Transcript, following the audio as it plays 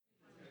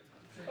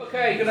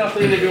Okay, good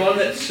afternoon everyone.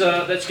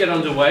 Let's get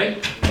underway.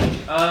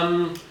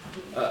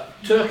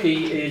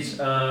 Turkey is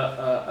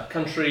a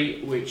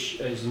country which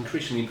is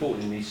increasingly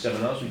important in these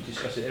seminars. We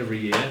discuss it every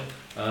year.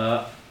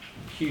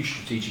 Huge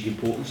strategic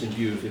importance in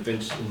view of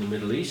events in the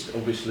Middle East,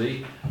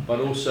 obviously, but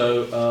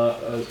also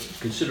a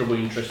considerable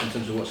interest in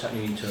terms of what's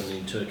happening internally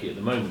in Turkey at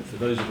the moment. For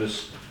those of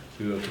us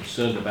who are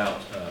concerned about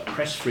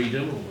press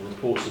freedom or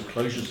reports of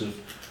closures of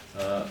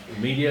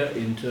media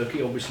in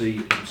Turkey, obviously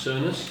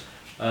concern us.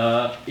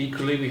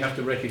 Equally, we have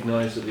to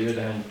recognise that the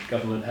Erdogan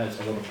government has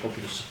a lot of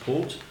popular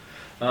support.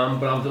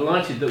 But I'm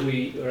delighted that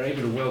we are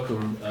able to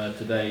welcome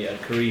today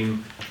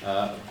Karim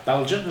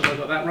Balca. Have I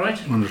got that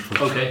right?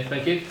 Wonderful. Okay,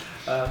 thank you.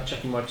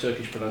 Checking my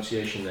Turkish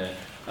pronunciation there.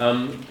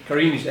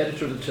 Karim is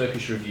editor of the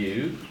Turkish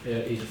Review.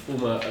 He's a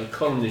former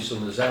columnist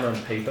on the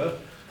Zaman paper,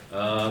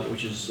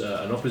 which is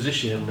an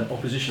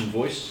opposition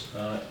voice,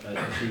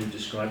 as he would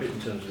describe it,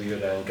 in terms of the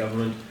Erdogan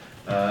government.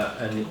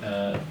 And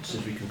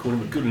since we can call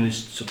him a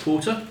Gulenist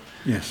supporter.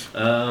 Yes.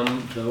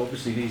 Though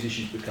obviously these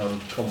issues become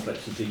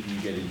complex the deeper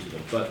you get into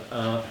them. But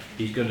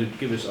he's going to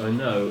give us, I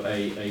know,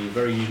 a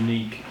very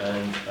unique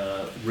and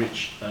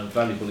rich and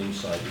valuable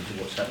insight into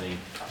what's happening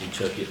in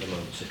Turkey at the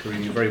moment. So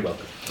Karim, you're very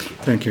welcome.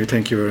 Thank you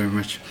very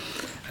much.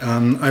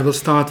 I will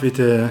start with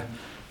a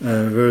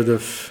word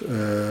of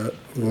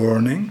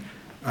warning.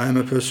 I am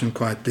a person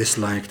quite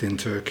disliked in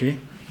Turkey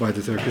by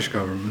the Turkish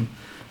government.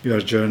 You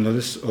are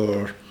journalists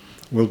or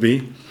will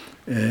be.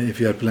 If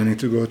you are planning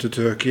to go to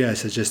Turkey, I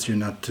suggest you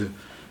not to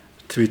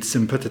tweet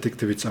sympathetic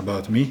tweets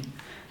about me.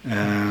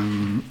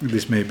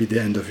 This may be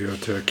the end of your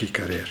Turkey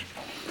career.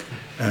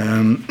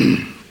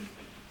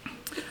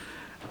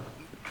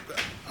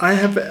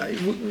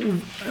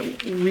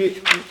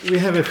 We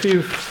have a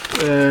few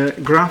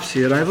graphs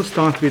here. I will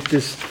start with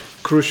this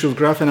crucial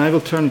graph, and I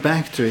will turn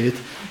back to it.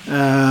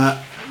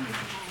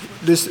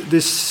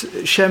 This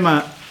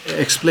schema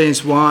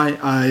explains why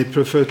I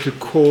prefer to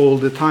call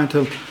the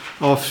title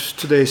of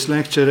today's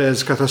lecture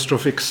as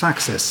catastrophic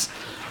success.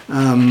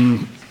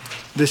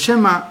 The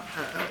schema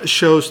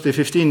shows the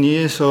 15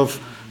 years of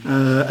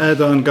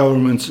Erdogan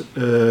government's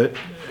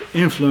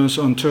influence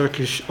on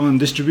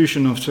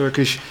distribution of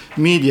Turkish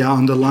media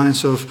on the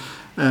lines of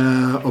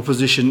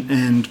opposition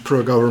and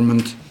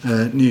pro-government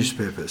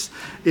newspapers.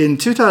 In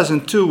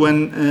 2002,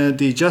 when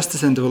the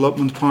Justice and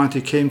Development Party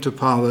came to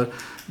power,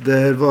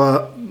 there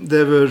were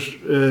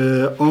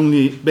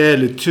only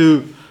barely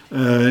two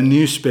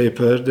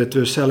newspaper that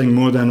were selling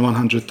more than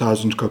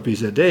 100,000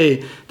 copies a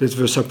day that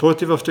were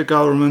supportive of the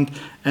government,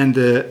 and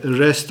the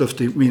rest of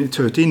the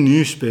 13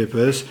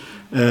 newspapers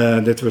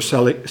that were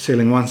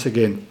selling once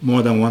again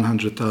more than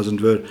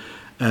 100,000 were,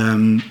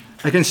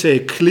 I can say,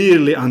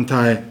 clearly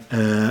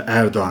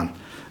anti-Erdogan.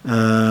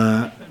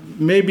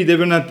 Maybe they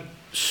were not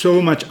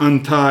so much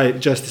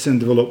anti-Justice and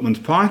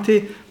Development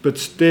Party,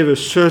 but they were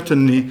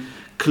certainly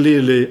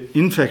clearly,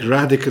 in fact,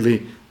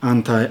 radically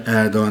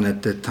anti-Erdogan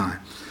at that time.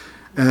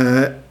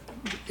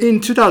 In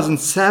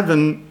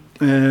 2007,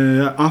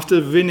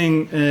 after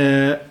winning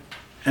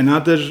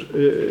another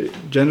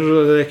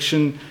general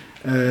election,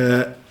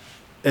 a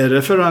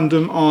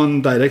referendum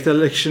on direct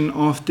election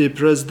of the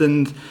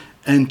president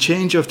and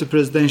change of the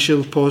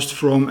presidential post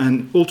from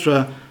an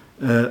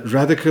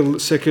ultra-radical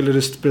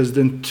secularist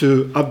president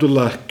to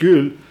Abdullah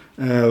Gül,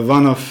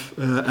 one of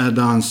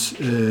Erdogan's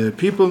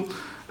people,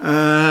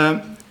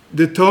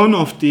 the tone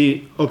of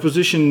the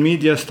opposition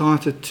media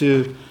started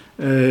to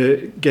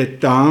get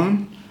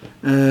down,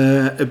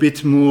 a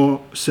bit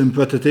more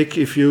sympathetic,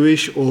 if you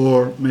wish,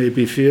 or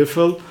maybe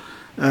fearful.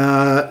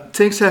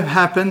 Things have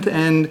happened,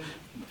 and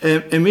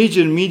a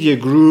major media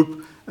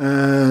group,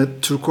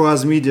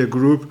 Turquoise Media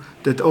Group,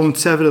 that owned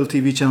several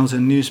TV channels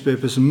and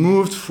newspapers,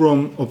 moved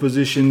from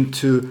opposition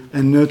to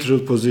a neutral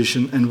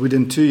position, and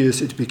within 2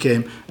 years it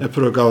became a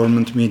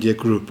pro-government media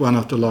group, one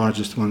of the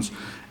largest ones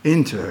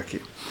in Turkey.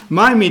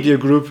 My media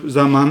group,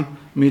 Zaman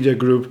Media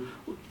Group,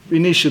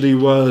 initially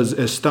was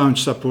a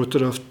staunch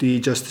supporter of the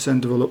Justice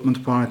and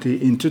Development Party.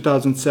 In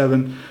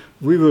 2007,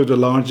 we were the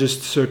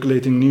largest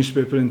circulating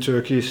newspaper in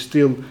Turkey,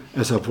 still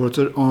a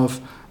supporter of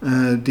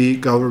the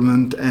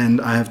government, and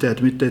I have to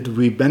admit that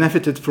we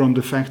benefited from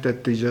the fact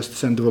that the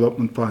Justice and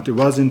Development Party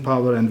was in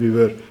power and we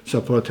were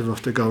supportive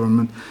of the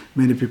government.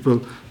 Many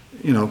people,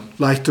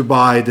 like to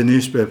buy the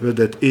newspaper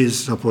that is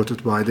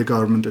supported by the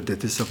government,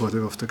 that is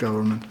supportive of the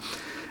government.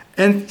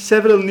 And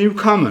several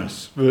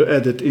newcomers were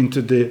added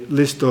into the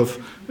list of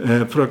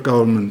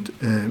pro-government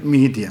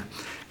media.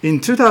 In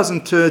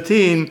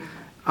 2013,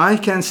 I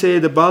can say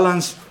the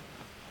balance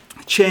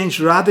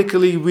changed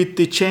radically with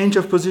the change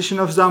of position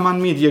of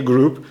Zaman Media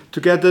Group.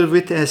 Together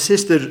with a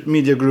sister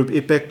media group,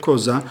 İpek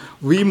Koza,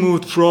 we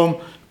moved from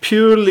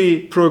purely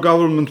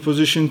pro-government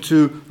position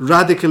to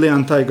radically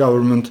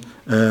anti-government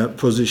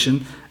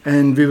position.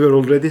 and we were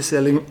already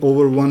selling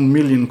over 1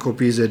 million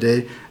copies a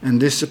day, and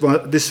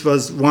this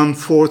was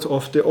 1/4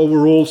 of the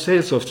overall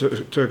sales of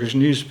Turkish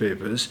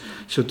newspapers.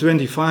 So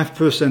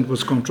 25%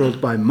 was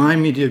controlled by my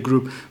media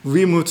group.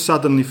 We moved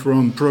suddenly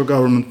from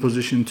pro-government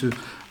position to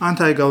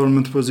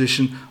anti-government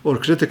position, or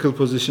critical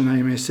position,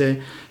 I may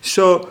say.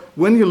 So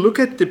when you look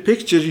at the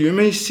picture, you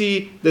may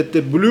see that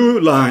the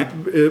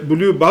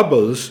blue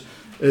bubbles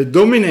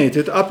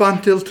dominated up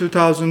until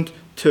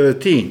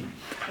 2013.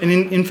 And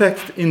in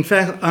fact,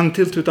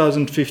 until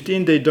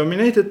 2015, they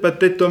dominated, but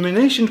that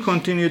domination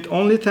continued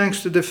only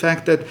thanks to the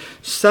fact that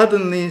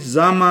suddenly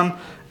Zaman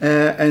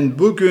and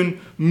Bugün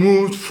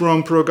moved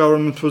from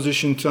pro-government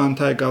position to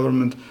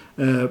anti-government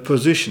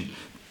position.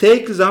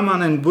 Take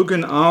Zaman and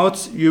Bugün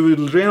out, you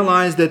will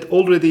realize that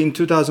already in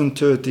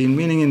 2013,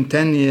 meaning in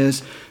 10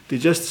 years, the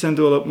Justice and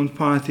Development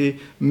Party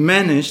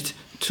managed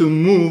to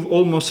move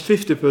almost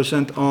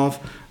 50% of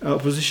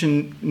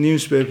opposition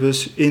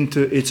newspapers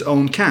into its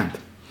own camp.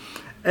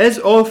 As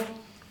of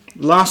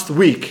last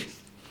week,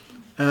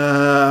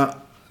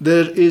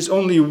 there is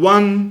only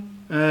one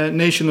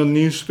national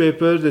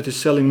newspaper that is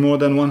selling more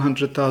than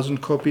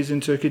 100,000 copies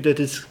in Turkey. That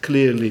is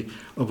clearly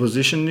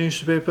opposition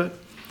newspaper.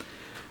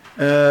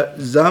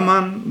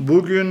 Zaman,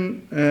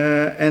 Bugün,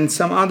 and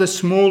some other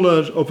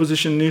smaller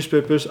opposition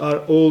newspapers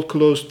are all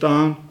closed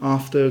down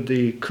after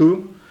the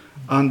coup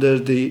under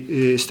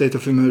the state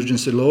of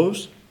emergency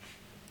laws.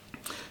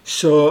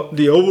 So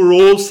the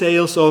overall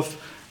sales of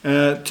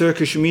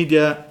Turkish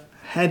media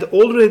had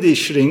already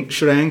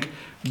shrank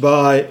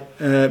by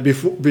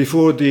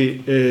before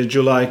the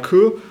July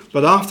coup,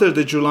 but after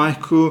the July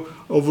coup,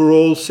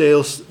 overall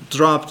sales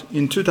dropped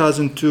in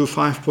 2002,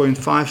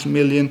 5.5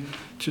 million,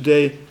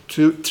 today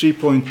to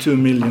 3.2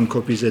 million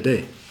copies a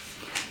day.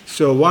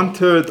 So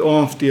 1/3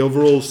 of the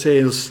overall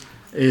sales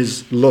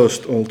is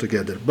lost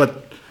altogether.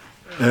 But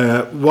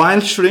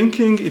while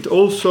shrinking, it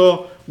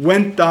also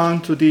went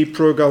down to the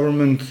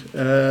pro-government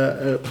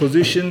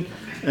position.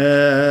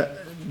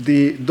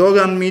 The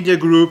Doğan Media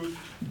Group,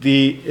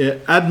 the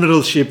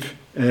admiralship,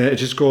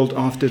 it is called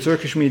after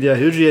Turkish media,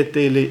 Hürriyet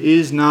Daily,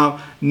 is now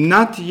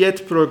not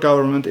yet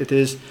pro-government. It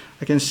is,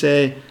 I can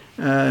say,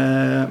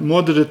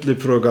 moderately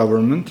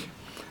pro-government.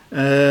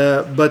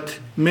 But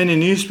many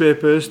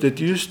newspapers that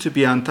used to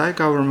be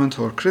anti-government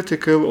or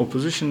critical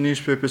opposition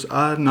newspapers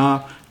are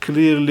now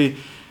clearly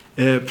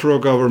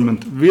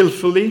pro-government,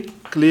 willfully,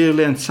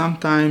 clearly, and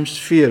sometimes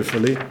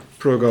fearfully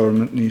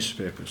pro-government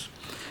newspapers.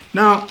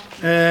 Now,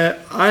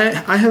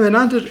 I have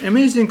another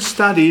amazing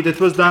study that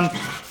was done.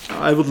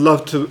 I would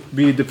love to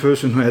be the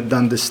person who had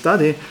done this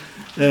study.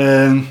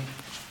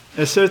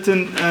 A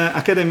certain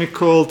academic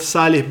called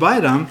Salih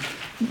Bayram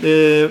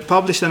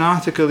published an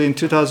article in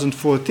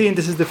 2014.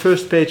 This is the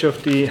first page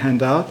of the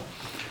handout.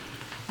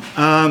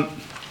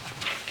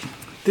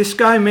 This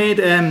guy made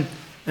a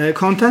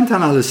content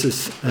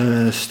analysis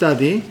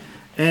study,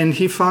 and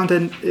he found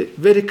a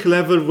very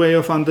clever way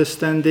of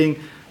understanding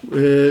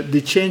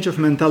the change of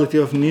mentality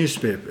of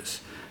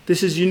newspapers.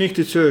 This is unique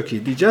to Turkey.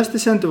 The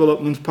Justice and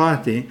Development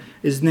Party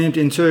is named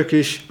in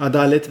Turkish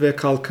Adalet ve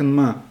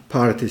Kalkınma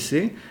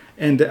Partisi,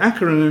 and the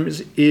acronym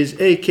is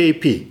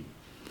AKP.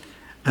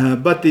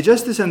 But the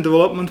Justice and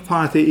Development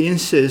Party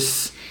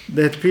insists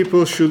that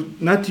people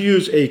should not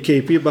use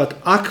AKP but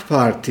AK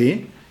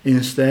Parti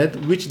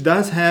instead, which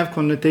does have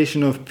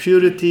connotation of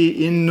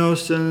purity,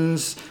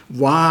 innocence,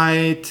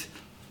 white,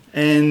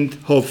 and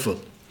hopeful.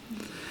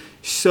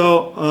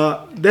 So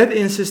that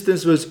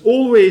insistence was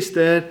always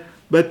there,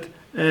 but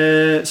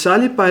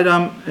Salih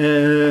Bayram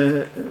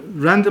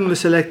randomly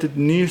selected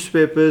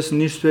newspapers,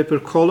 newspaper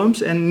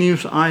columns, and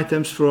news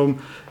items from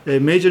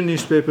major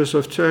newspapers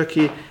of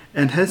Turkey,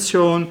 and has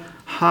shown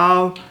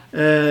how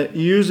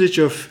usage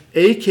of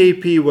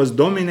AKP was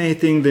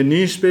dominating the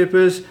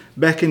newspapers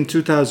back in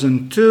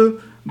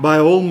 2002 by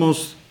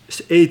almost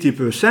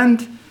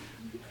 80%,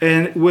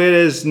 and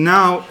whereas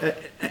now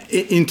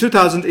in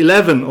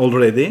 2011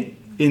 already,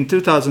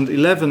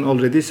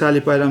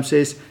 Salih Bayram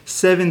says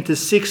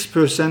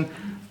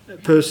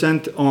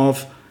 76%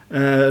 of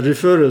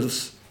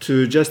referrals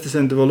to Justice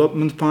and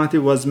Development Party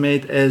was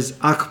made as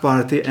AK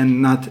Parti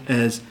and not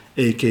as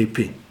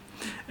AKP.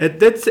 At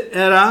that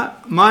era,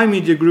 my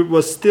media group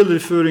was still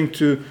referring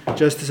to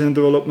Justice and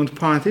Development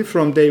Party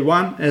from day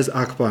one as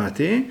AK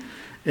Parti.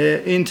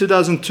 In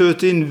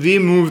 2013, we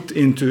moved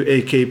into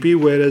AKP,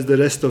 whereas the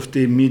rest of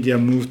the media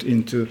moved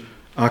into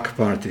AK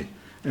Parti,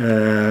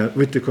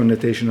 with the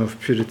connotation of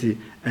purity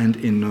and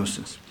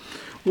innocence.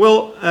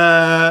 Well,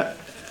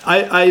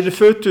 I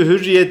referred to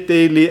Hürriyet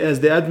Daily as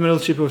the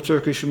admiralship of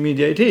Turkish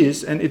media. It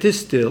is, and it is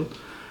still,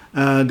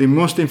 the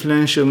most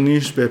influential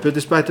newspaper,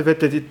 despite the fact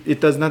that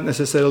it does not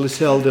necessarily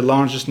sell the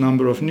largest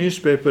number of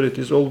newspapers. It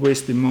is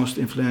always the most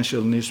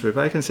influential newspaper.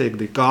 I can say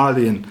the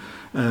Guardian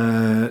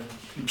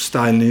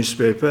style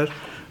newspaper,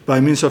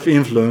 by means of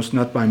influence,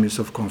 not by means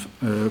of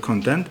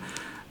content.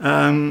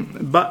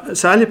 But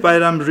Salih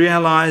Bayram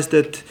realized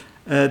that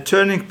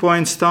turning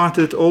point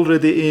started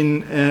already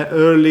in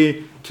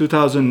early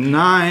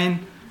 2009,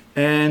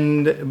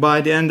 and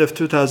by the end of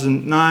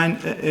 2009,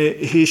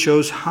 he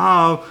shows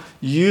how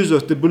use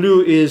of the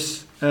blue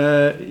is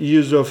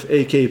use of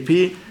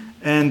AKP,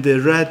 and the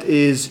red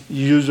is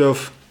use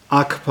of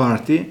AK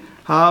Party,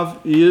 have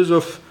use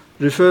of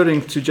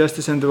referring to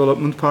Justice and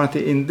Development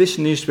Party in this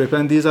newspaper,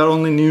 and these are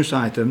only news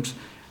items.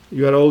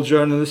 You are all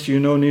journalists, you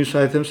know news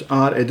items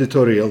are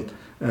editorial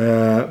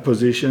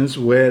positions,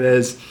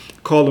 whereas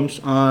columns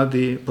are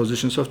the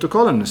positions of the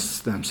columnists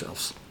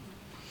themselves.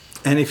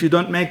 And if you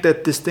don't make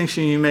that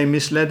distinction, you may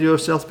mislead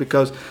yourself,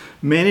 because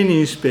many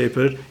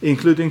newspapers,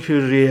 including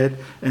Hürriyet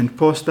and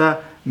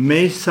Posta,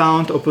 may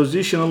sound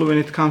oppositional when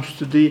it comes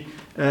to the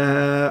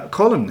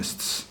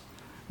columnists.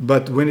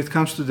 But when it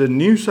comes to the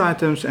news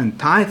items and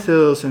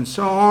titles and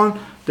so on,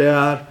 they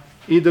are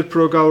either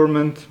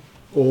pro-government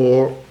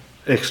or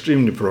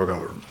extremely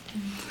pro-government.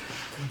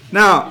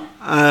 Now,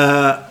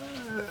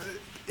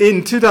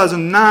 in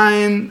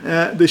 2009,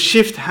 the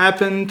shift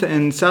happened,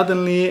 and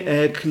suddenly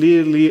a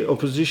clearly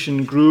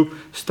opposition group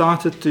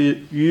started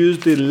to use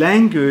the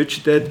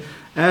language that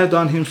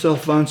Erdogan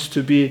himself wants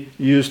to be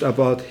used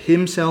about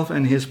himself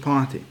and his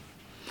party.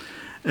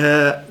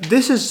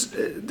 This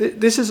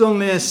is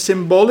only a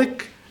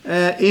symbolic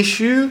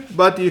issue,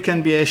 but you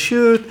can be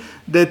assured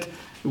that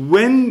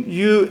when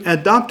you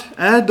adopt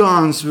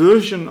Erdogan's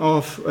version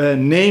of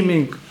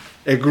naming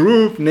a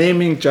group,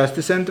 naming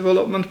Justice and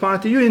Development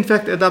Party, you in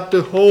fact adopt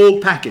the whole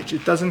package.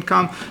 It doesn't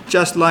come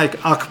just like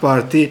AK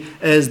Party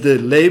as the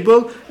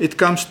label. It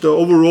comes to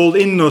overall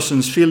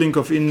innocence, feeling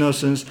of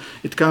innocence.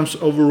 It comes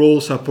overall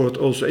support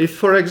also. If,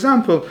 for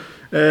example,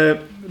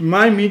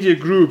 my media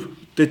group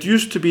that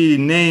used to be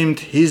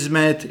named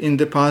Hizmet in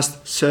the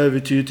past,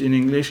 servitude in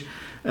English,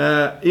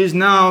 is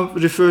now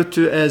referred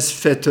to as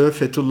FETÖ,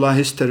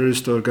 Fethullahist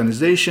Terrorist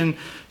Organization.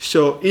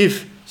 So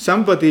if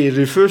somebody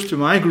refers to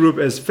my group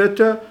as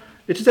FETÖ,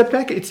 it's a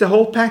package. It's a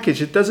whole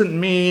package. It doesn't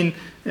mean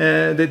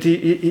that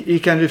he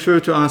can refer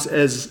to us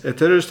as a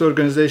terrorist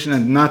organization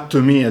and not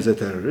to me as a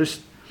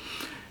terrorist.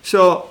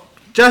 So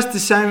just the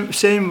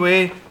same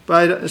way,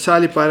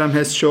 Salih Bayram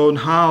has shown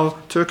how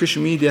Turkish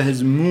media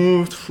has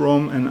moved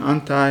from an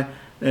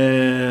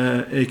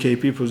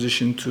anti-AKP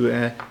position to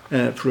a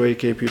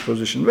pro-AKP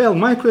position. Well,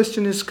 my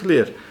question is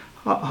clear.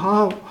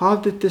 How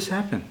did this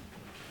happen?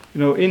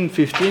 In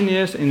 15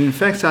 years, and in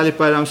fact, Salih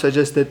Bayram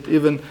suggested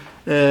even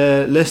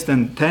less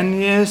than 10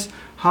 years,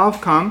 how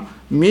come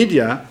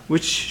media,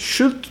 which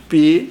should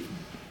be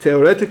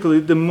theoretically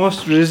the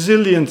most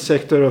resilient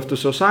sector of the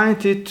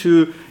society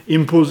to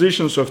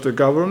impositions of the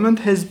government,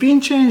 has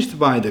been changed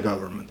by the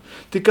government?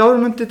 The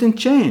government didn't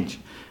change.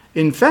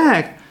 In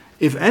fact,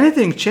 if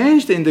anything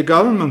changed in the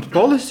government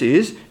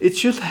policies, it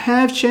should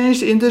have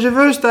changed in the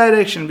reverse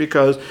direction,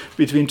 because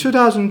between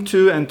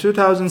 2002 and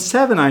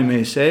 2007, I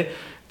may say,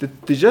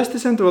 the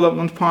Justice and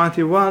Development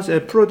Party was a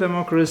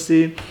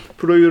pro-democracy,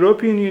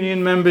 pro-European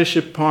Union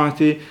membership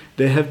party.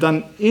 They have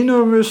done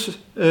enormous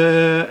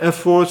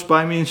efforts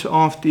by means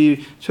of the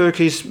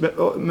Turkey's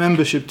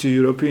membership to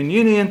European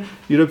Union.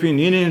 European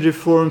Union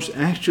reforms,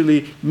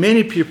 actually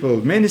many people,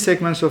 many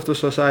segments of the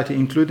society,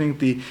 including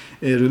the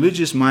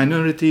religious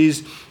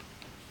minorities,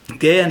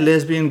 gay and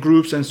lesbian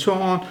groups and so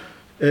on,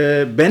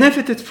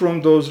 benefited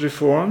from those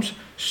reforms.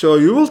 So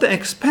you would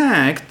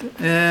expect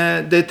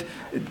that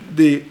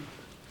the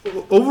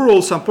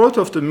overall support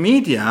of the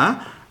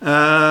media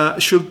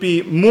should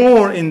be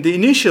more in the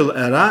initial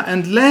era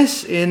and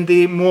less in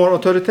the more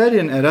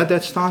authoritarian era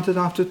that started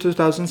after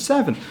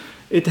 2007.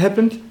 It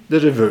happened the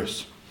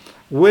reverse.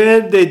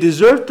 Where they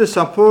deserved the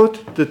support,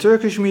 the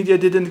Turkish media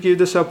didn't give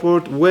the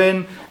support.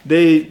 When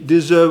they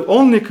deserve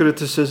only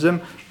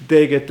criticism,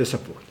 they get the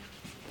support.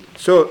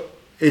 So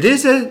it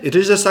is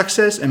a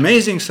success,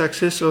 amazing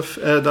success of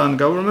Erdogan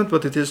government,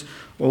 but it is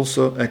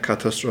also a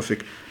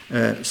catastrophic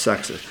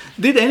success.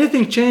 Did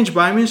anything change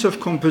by means of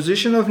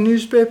composition of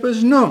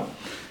newspapers? No.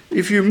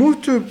 If you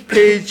move to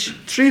page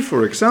 3,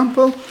 for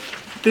example,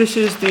 this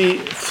is the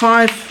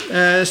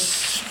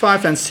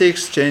 5 and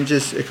 6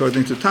 changes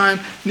according to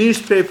time,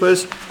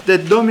 newspapers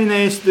that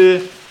dominates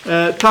the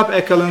top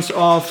echelons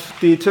of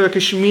the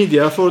Turkish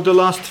media for the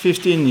last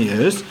 15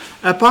 years,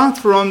 apart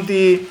from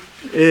the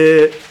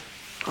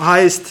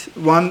highest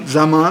one,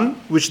 Zaman,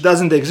 which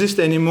doesn't exist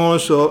anymore,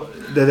 so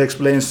that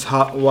explains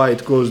why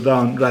it goes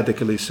down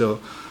radically to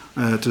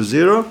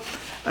zero.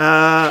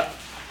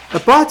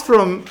 Apart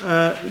from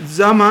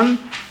Zaman,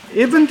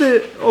 even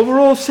the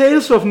overall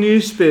sales of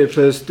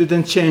newspapers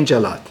didn't change a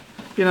lot.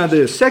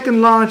 The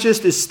second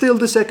largest is still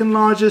the second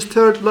largest,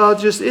 third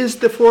largest is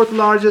the fourth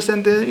largest,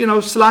 and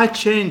slight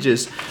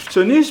changes.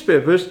 So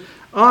newspapers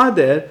are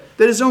there.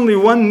 There is only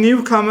one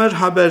newcomer,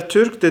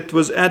 Habertürk, that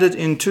was added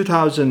in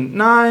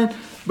 2009.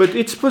 But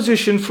its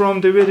position from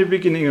the very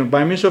beginning,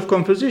 by means of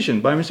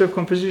composition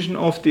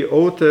of the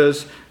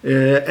authors,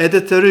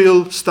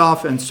 editorial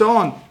staff, and so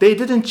on, they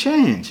didn't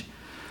change.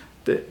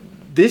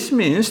 This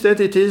means that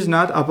it is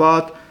not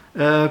about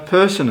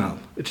personnel.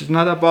 It is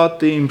not about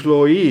the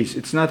employees.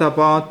 It's not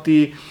about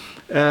the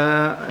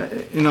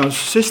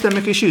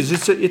systemic issues.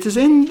 It is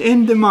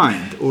in the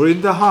mind or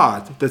in the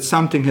heart that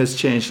something has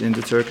changed in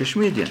the Turkish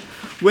media.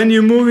 When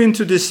you move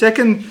into the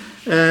second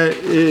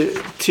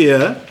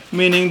tier,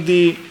 meaning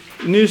the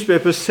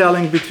newspapers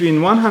selling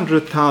between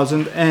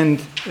 100,000 and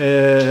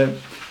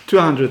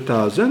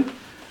 200,000.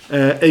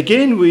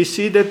 Again, we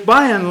see that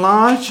by and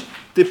large,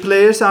 the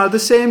players are the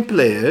same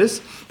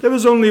players. There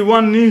was only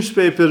one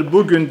newspaper,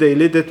 Bugün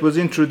Daily, that was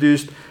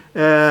introduced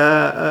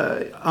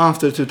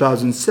after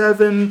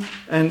 2007,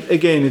 and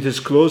again it is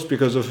closed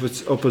because of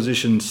its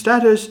opposition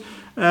status.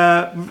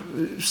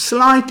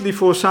 Slightly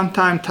for some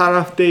time,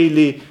 Taraf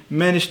Daily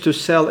managed to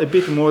sell a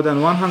bit more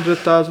than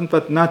 100,000,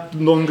 but not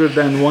longer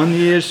than 1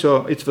 year,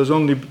 so it was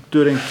only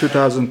during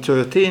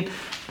 2013,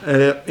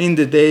 in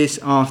the days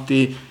of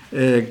the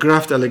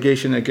graft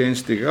allegation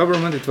against the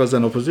government. It was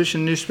an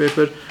opposition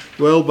newspaper.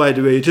 Well, by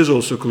the way, it is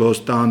also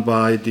closed down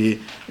by the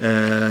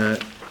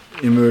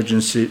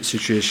emergency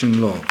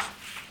situation laws.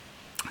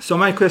 So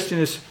my question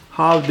is,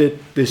 how did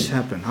this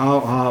happen?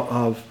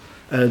 How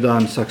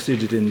Erdogan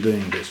succeeded in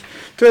doing this?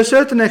 To a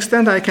certain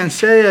extent, I can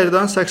say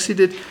Erdogan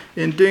succeeded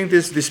in doing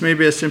this. This may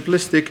be a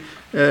simplistic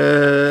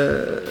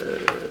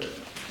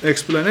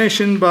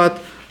explanation, but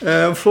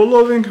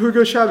following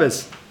Hugo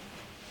Chavez.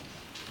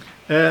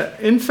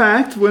 In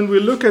fact, when we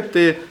look at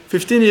the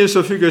 15 years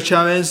of Hugo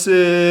Chavez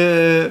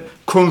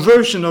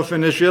conversion of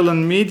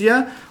Venezuelan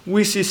media,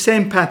 we see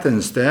same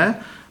patterns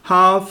there.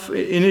 How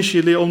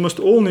initially almost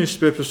all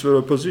newspapers were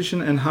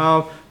opposition, and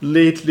how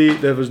lately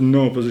there was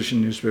no opposition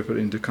newspaper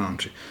in the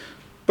country.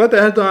 But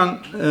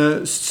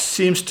Erdogan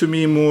seems to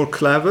me more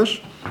clever,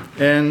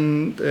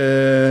 and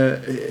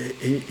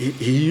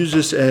he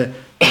uses a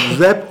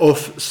web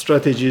of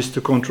strategies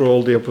to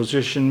control the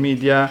opposition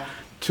media,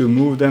 to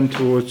move them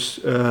towards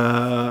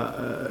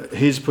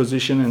his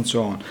position and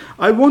so on.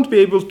 I won't be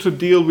able to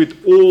deal with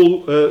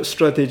all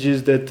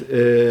strategies that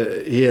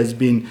he has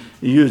been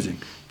using.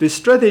 The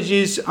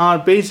strategies are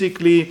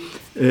basically,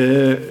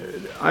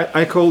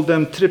 I call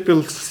them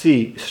triple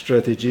C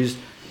strategies: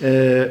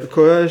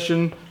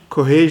 coercion,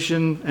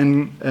 cohesion,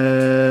 and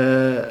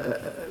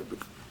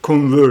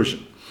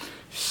conversion.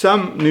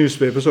 Some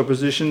newspapers,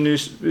 opposition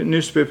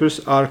newspapers,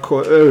 are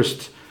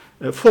coerced,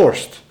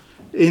 forced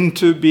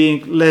into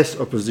being less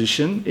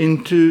opposition,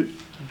 into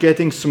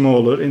getting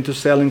smaller, into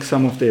selling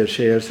some of their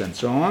shares and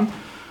so on.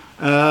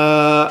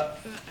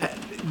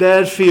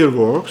 Their fear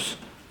works.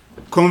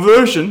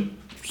 Conversion,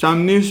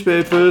 some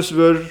newspapers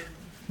were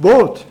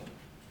bought,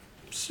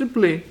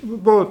 simply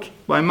bought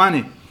by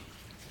money.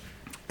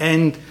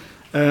 And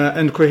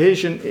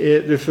cohesion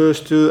refers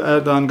to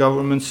Erdogan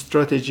government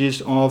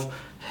strategies of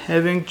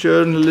having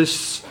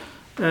journalists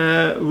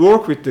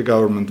work with the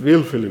government,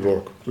 willfully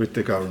work with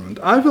the government.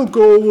 I will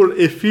go over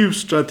a few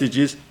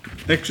strategies.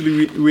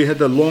 Actually, we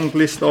had a long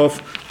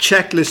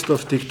checklist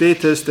of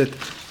dictators that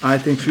I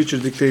think future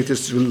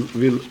dictators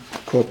will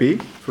copy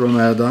from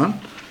Erdogan.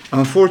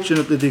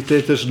 Unfortunately,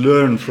 dictators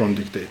learn from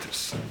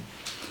dictators.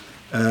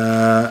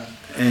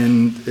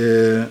 And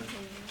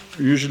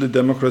usually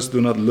democrats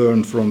do not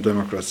learn from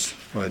democrats,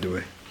 by the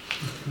way.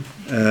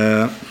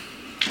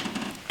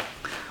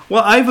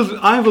 Well,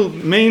 I will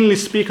mainly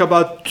speak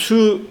about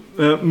two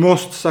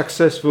most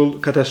successful,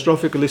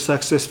 catastrophically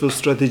successful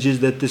strategies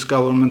that this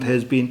government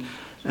has been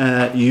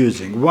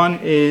using. One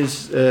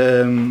is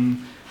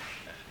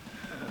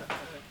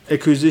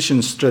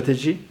acquisition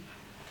strategy.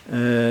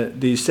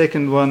 The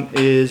second one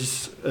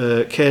is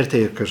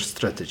caretaker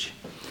strategy.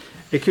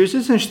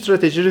 Acquisition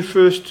strategy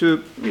refers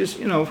to,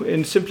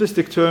 in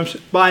simplistic terms,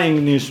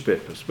 buying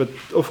newspapers. But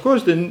of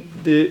course,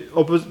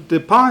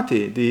 the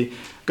party, the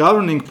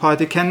governing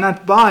party,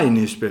 cannot buy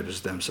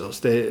newspapers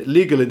themselves.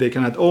 Legally, they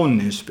cannot own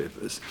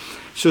newspapers.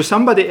 So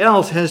somebody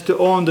else has to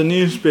own the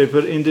newspaper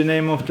in the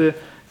name of the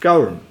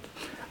government.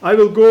 I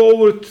will go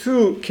over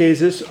two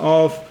cases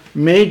of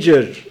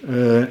major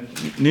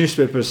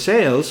newspaper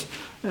sales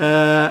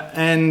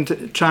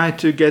and try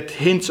to get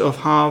hints of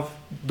how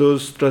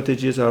those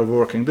strategies are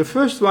working. The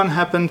first one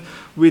happened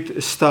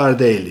with Star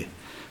Daily.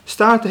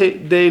 Star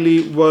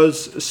Daily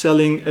was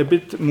selling a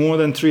bit more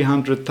than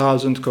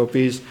 300,000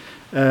 copies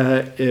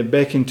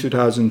back in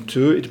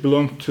 2002. It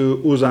belonged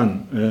to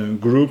Uzan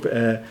Group,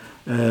 a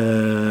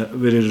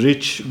very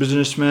rich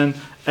businessman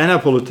and a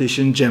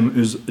politician, Cem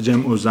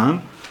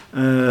Uzan.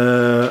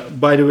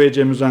 By the way,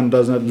 Cem Uzan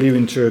does not live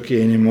in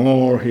Turkey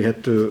anymore. He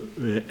had to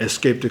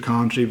escape the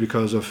country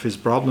because of his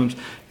problems.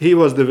 He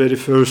was the very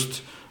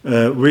first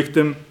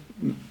victim.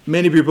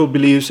 Many people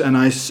believe, and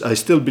I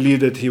still believe,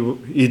 that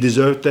he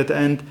deserved that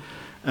end.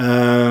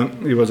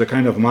 He was a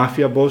kind of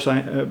mafia boss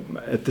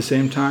at the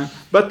same time.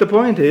 But the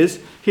point is,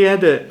 he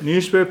had a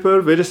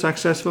newspaper, very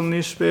successful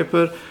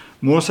newspaper,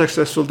 more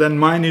successful than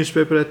my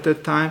newspaper at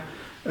that time.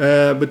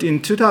 But in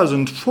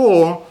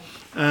 2004,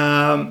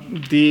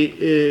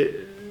 the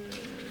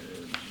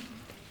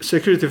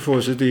security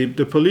forces,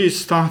 the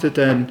police, started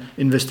an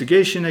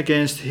investigation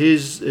against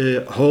his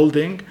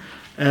holding,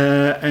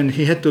 and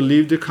he had to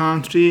leave the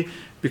country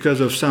because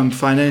of some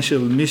financial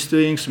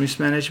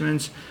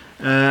mismanagements.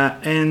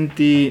 And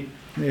the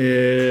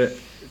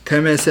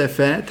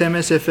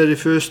TMSF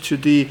refers to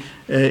the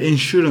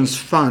insurance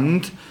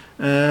fund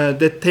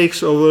that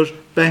takes over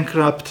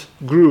bankrupt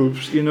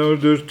groups in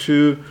order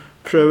to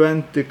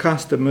prevent the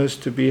customers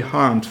to be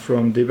harmed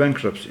from the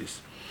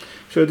bankruptcies.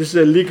 So this is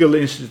a legal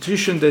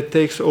institution that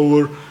takes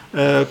over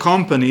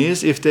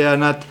companies if they are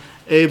not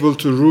able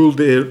to rule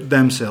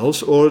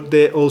themselves, or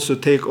they also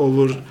take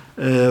over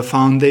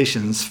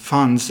foundations,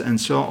 funds, and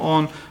so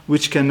on,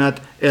 which cannot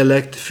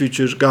elect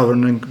future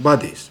governing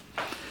bodies.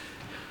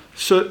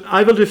 So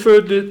I will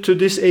refer to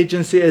this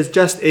agency as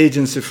just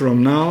agency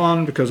from now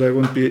on, because I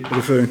won't be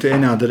referring to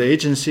any other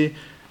agency.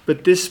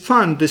 But this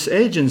fund, this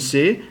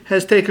agency,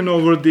 has taken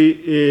over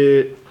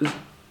the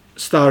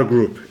Star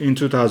Group in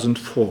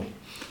 2004.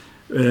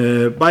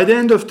 By the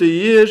end of the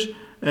year,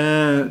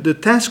 the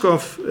task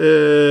of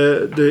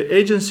the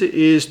agency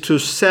is to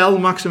sell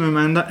maximum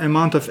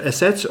amount of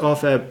assets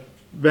of a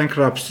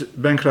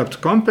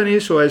bankrupt company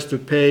so as to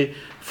pay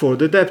for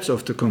the debts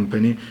of the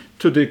company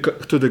to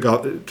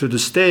the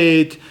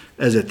state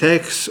as a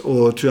tax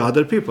or to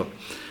other people.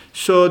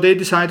 So they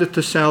decided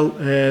to sell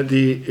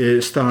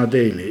the Star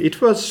Daily.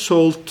 It was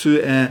sold to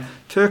a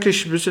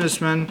Turkish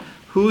businessman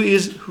who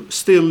is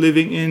still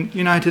living in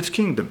United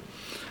Kingdom,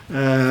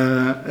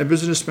 a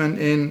businessman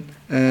in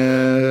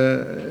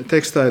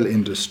textile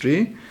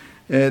industry.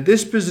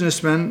 This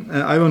businessman,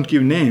 I won't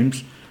give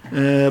names,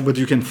 but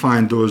you can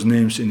find those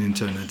names in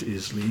internet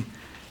easily.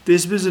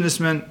 This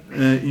businessman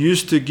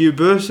used to give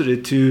bursary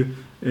to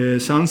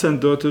sons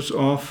and daughters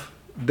of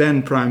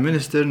then Prime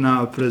Minister,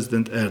 now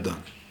President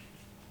Erdogan.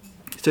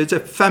 So it's a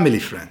family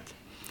friend.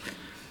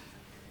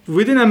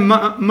 Within a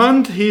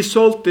month, he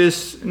sold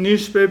this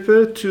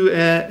newspaper to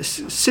a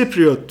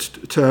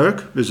Cypriot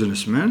Turk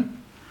businessman.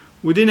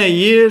 Within a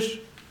year,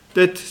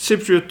 that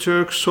Cypriot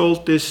Turk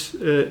sold this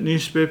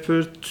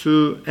newspaper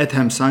to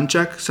Ethem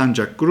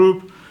Sancak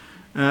Group.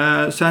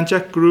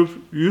 Sancak Group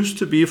used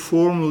to be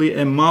formerly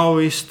a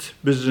Maoist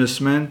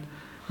businessman,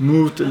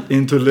 moved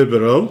into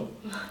liberal,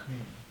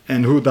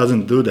 and who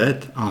doesn't do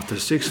that after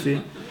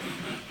 60?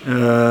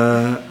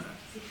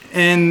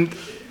 And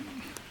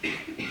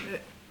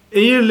a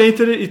year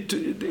later,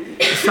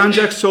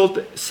 Sancak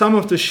sold some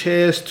of the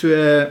shares to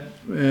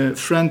a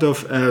friend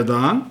of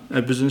Erdogan,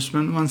 a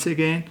businessman once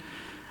again.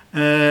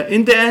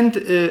 In the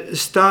end,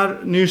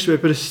 Star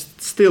newspaper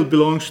still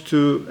belongs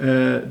to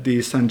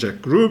the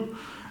Sancak Group,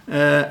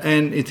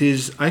 and it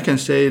is, I can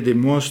say, the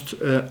most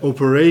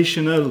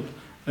operational,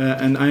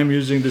 and I am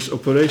using this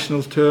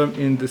operational term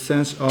in the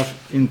sense of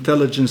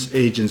intelligence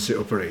agency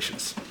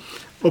operations.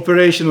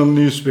 Operational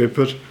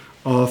newspaper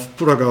of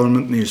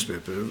pro-government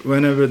newspaper.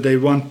 Whenever they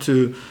want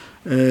to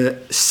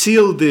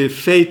seal the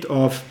fate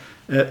of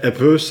a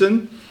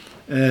person,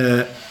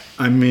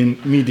 I mean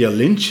media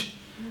lynch,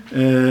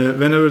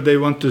 whenever they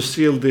want to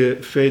seal the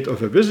fate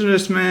of a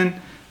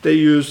businessman, they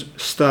use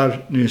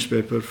Star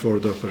newspaper for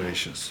the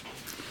operations.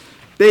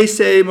 They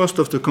say most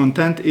of the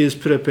content is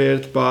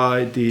prepared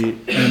by the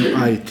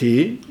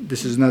MIT.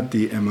 This is not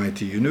the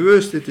MIT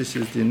University, this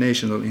is the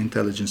National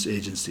Intelligence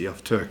Agency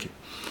of Turkey.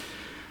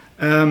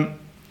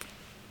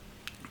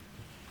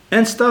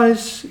 And Star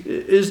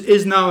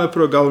is now a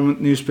pro-government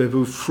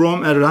newspaper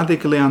from a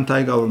radically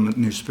anti-government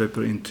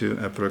newspaper into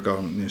a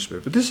pro-government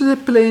newspaper. This is a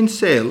plain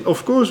sale.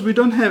 Of course, we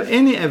don't have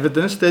any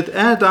evidence that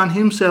Erdogan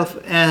himself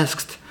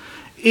asked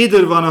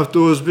either one of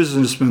those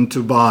businessmen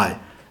to buy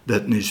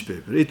that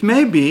newspaper. It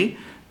may be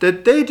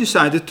that they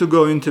decided to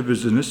go into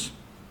business,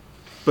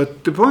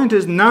 but the point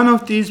is none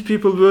of these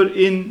people were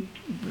in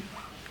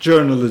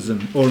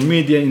journalism or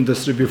media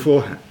industry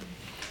beforehand.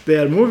 They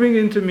are moving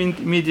into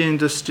media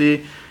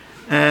industry.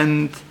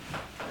 And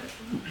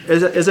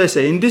as I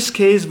say, in this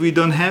case, we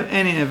don't have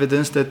any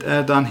evidence that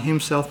Erdogan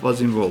himself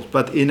was involved.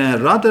 But in a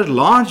rather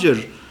larger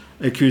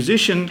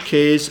acquisition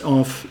case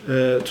of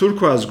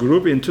Turkuaz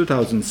Group in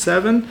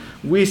 2007,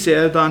 we see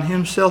Erdogan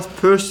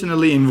himself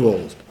personally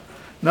involved.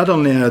 Not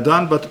only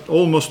Erdogan, but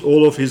almost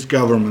all of his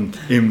government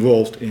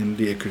involved in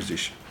the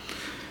acquisition.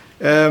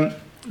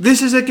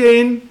 This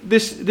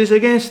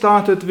again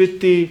started with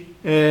the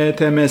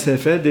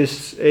TMSF,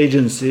 this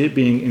agency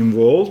being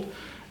involved.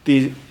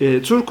 The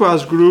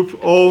Turkuaz Group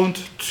owned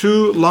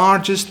two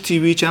largest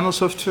TV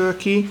channels of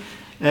Turkey,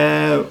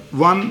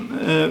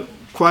 one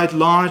quite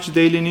large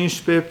daily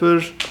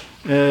newspaper,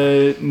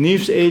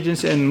 news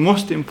agency, and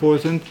most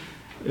important,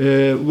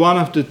 one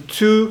of the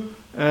two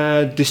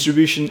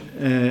distribution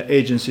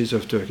agencies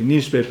of Turkey,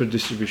 newspaper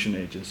distribution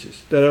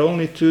agencies. There are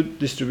only two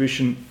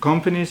distribution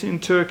companies in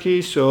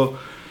Turkey, so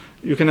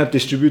you cannot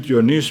distribute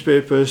your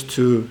newspapers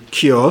to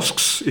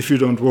kiosks if you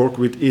don't work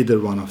with either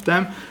one of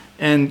them.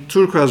 And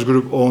Turkuaz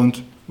Group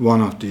owned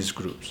one of these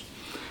groups.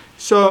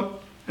 So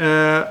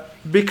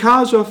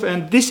because of a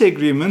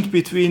disagreement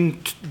between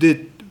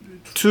the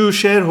two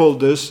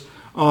shareholders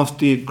of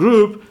the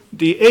group,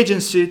 the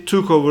agency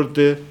took over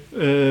the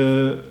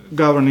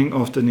governing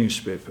of the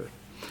newspaper.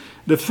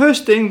 The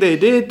first thing they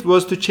did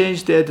was to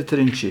change the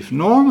editor-in-chief.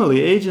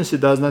 Normally, agency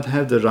does not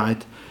have the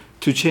right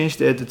to change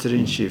the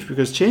editor-in-chief,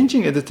 because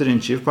changing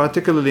editor-in-chief,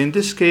 particularly in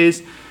this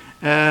case,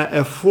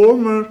 a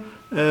former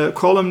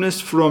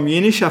columnist from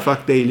Yeni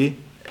Şafak Daily,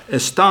 a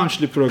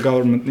staunchly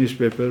pro-government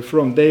newspaper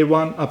from day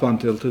one up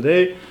until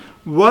today,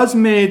 was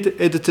made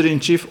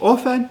editor-in-chief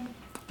of an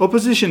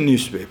opposition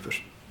newspaper.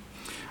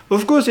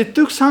 Of course, it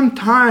took some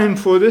time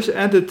for this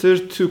editor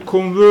to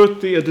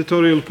convert the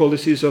editorial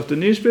policies of the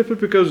newspaper,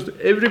 because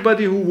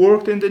everybody who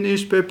worked in the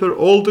newspaper,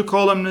 all the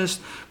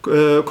columnists,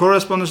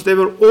 correspondents, they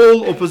were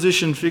all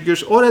opposition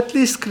figures, or at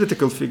least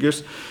critical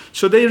figures.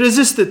 So they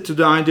resisted to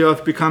the idea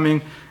of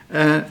becoming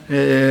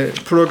a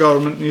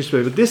pro-government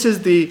newspaper. This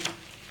is the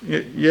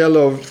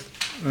yellow,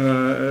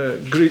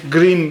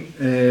 green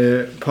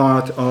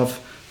part of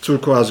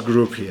Turquoise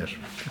Group here.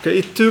 Okay,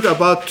 it took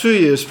about 2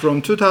 years,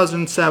 from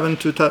 2007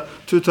 to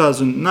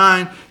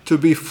 2009, to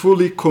be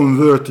fully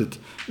converted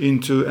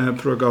into a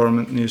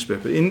pro-government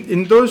newspaper.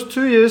 In those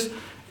 2 years,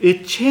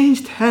 it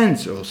changed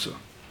hands also.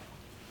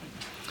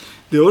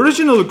 The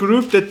original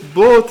group that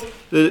bought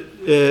the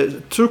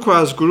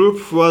Turquoise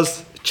Group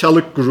was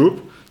Çalık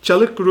Group.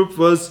 Çalık Group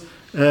was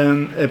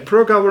a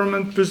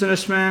pro-government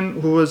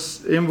businessman who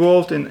was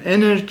involved in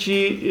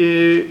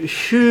energy,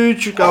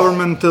 huge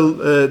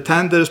governmental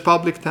tenders,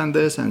 public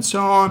tenders, and so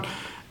on.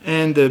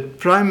 And the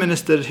Prime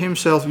Minister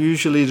himself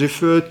usually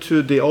referred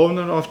to the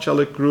owner of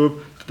Çalık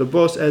Group, the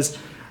boss, as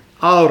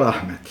Our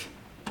Ahmet.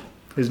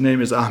 His name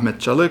is Ahmet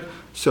Çalık,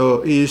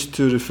 so he used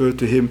to refer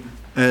to him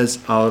as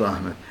Our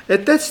Ahmet.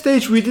 At that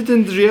stage, we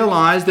didn't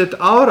realize that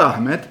Our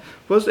Ahmet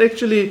was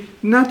actually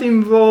not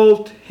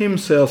involved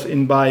himself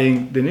in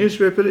buying the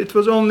newspaper. It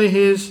was only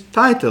his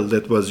title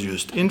that was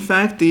used. In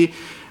fact, the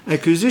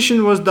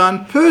acquisition was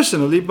done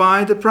personally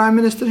by the Prime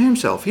Minister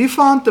himself. He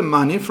found the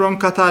money from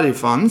Qatari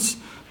funds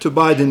to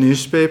buy the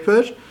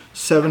newspaper,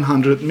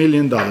 $700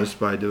 million,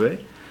 by the way,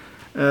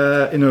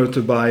 in order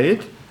to buy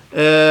it.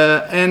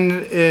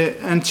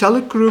 And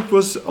Çalık Group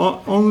was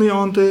only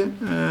on the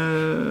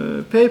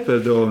paper,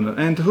 the owner.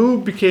 And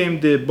who became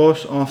the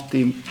boss of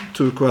the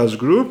Turquoise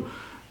Group?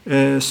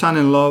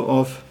 Son-in-law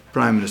of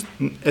Prime Minister.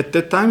 At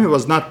that time, he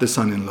was not the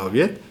son-in-law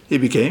yet. He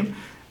became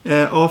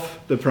of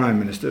the Prime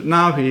Minister.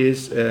 Now he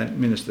is a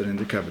minister in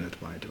the cabinet,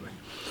 by the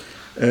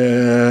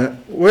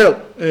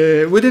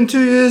way. Within 2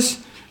 years,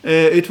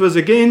 it was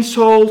again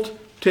sold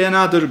to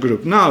another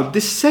group. Now,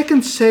 this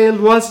second sale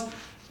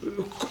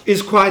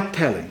is quite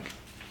telling.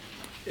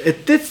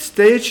 At that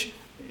stage,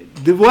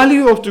 the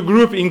value of the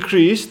group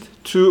increased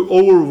to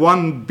over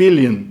 $1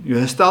 billion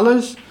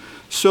US.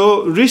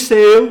 So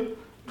resale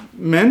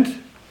meant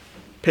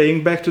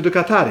paying back to the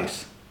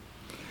Qataris.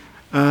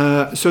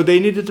 So they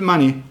needed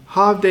money.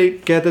 How they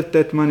gathered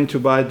that money to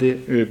buy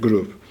the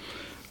group?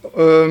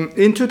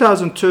 In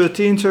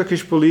 2013,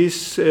 Turkish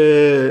police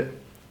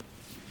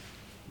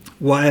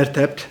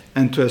wiretapped,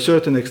 and to a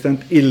certain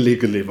extent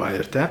illegally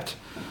wiretapped,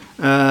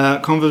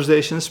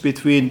 conversations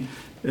between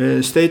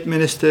state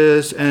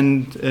ministers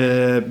and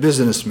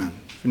businessmen,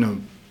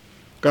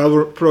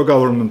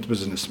 pro-government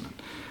businessmen.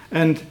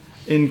 And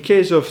in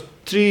case of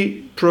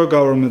 3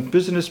 pro-government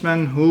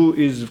businessmen who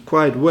is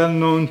quite well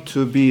known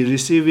to be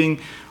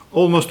receiving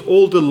almost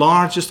all the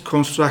largest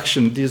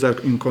construction, these are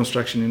in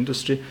construction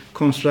industry,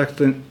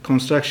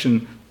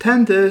 construction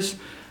tenders,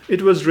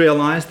 it was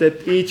realized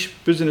that each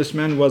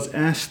businessman was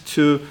asked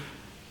to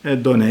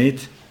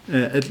donate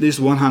at least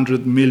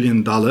 $100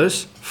 million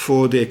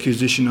for the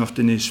acquisition of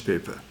the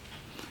newspaper.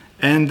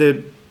 And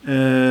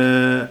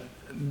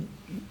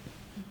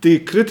the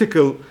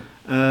critical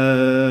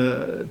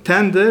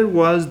tender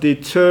was the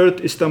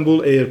 3rd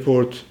Istanbul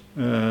Airport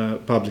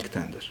public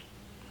tender.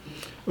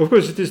 Of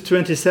course, it is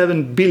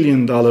 $27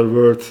 billion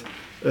worth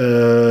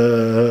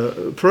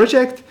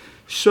project.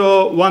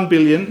 So 1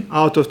 billion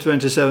out of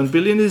 27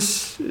 billion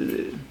is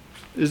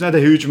not a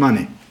huge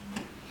money.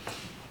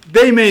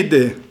 They made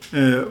the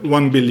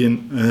 $1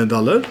 billion.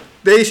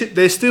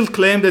 They still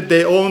claim that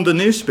they own the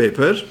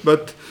newspaper,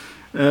 but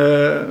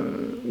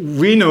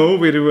we know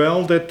very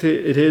well that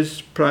it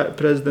is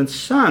President's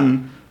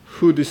son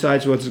who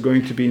decides what's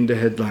going to be in the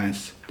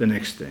headlines the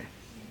next day.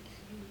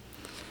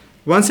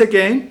 Once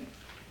again,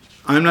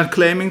 I'm not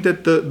claiming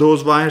that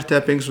those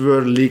wiretappings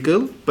were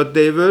legal, but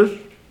they were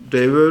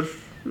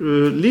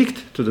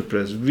leaked to the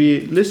press.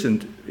 We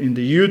listened in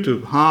the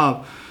YouTube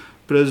how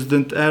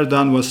President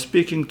Erdogan was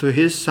speaking to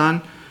his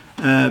son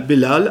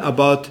Bilal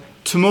about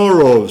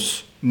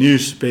tomorrow's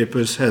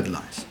newspaper's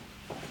headlines.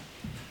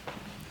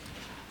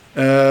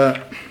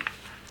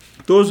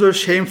 Those were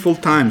shameful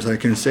times, I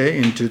can say,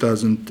 in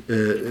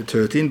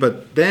 2013.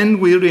 But then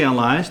we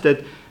realized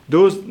that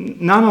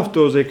none of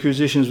those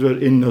accusations were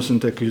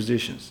innocent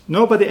accusations.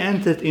 Nobody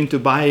entered into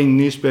buying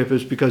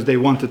newspapers because they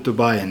wanted to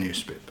buy a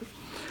newspaper.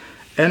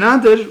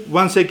 Another,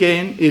 once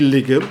again,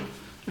 illegal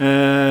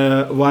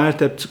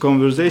wiretapped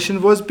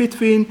conversation was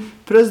between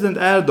President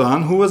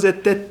Erdogan, who was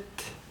at that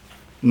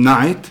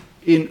night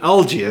in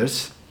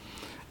Algiers.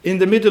 In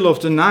the middle of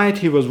the night,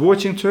 he was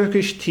watching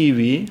Turkish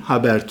TV,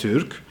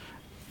 Habertürk,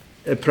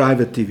 a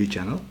private TV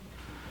channel.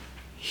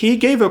 He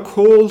gave a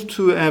call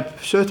to a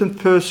certain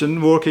person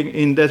working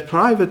in that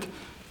private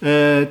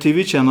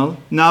TV channel,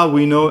 now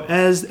we know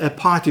as a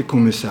party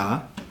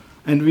commissar,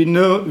 and we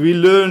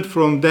learned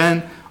from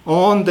then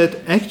on that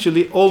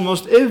actually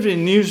almost every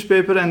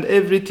newspaper and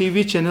every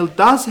TV channel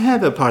does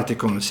have a party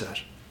commissar.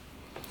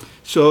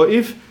 So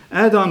if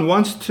Erdogan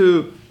wants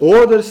to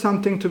order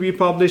something to be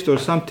published or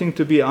something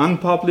to be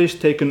unpublished,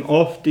 taken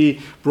off the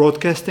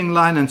broadcasting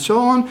line and so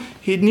on,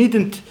 he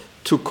needn't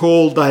to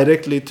call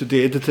directly to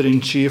the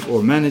editor-in-chief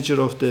or manager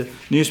of the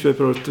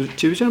newspaper or the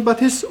TV channel, but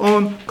his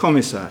own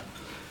commissar.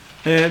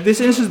 This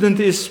incident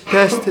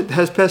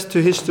has passed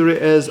to history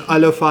as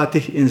Alo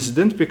Fatih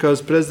incident,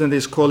 because President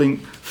is calling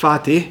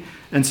Fatih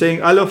and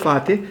saying Alo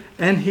Fatih,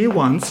 and he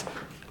wants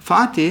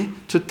Fatih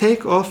to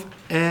take off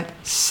a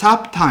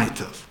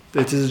subtitle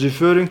that is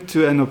referring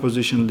to an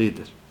opposition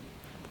leader.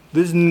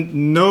 There's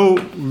no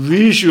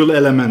visual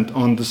element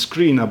on the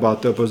screen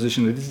about the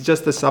opposition leader. It's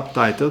just a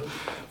subtitle.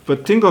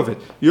 But think of it.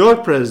 Your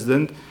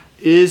president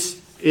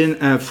is in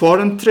a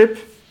foreign trip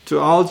to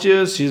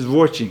Algiers. He's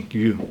watching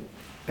you.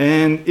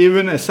 And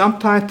even a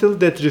subtitle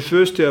that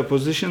refers to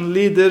opposition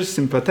leaders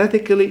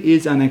sympathetically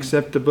is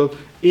unacceptable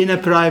in a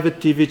private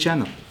TV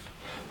channel.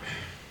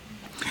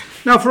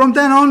 Now, from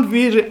then on,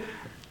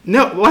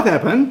 what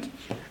happened?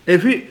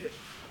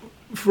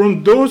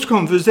 From those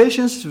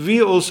conversations,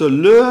 we also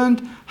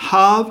learned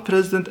how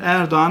President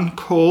Erdogan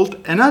called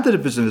another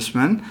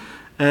businessman,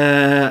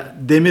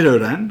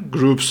 Demirören,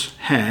 group's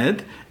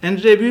head,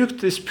 and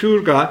rebuked this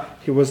poor guy.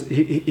 He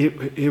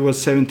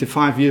was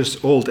 75 years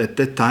old at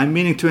that time,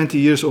 meaning 20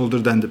 years older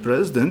than the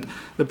president.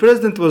 The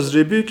president was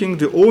rebuking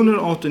the owner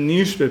of the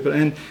newspaper,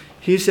 and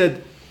he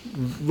said,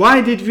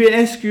 "Why did we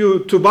ask you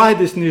to buy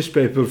this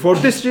newspaper? For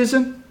this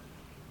reason?"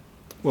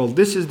 Well,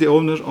 this is the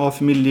owner of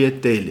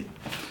Milliyet Daily.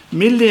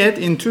 Milliyet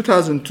in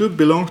 2002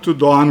 belonged to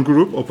Doğan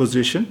Group,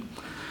 opposition.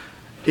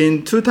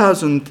 In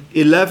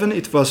 2011,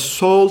 it was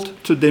sold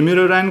to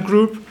Demirören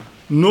Group.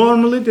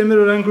 Normally,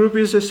 Demirören Group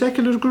is a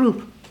secular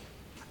group.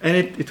 And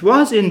it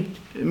was in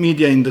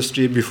media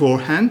industry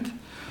beforehand.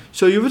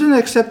 So you wouldn't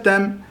expect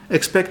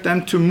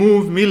them to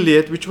move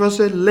Milliyet, which was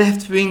a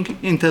left-wing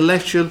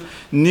intellectual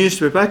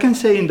newspaper, I can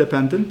say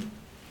independent,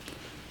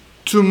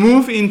 to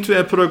move into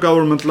a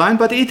pro-government line,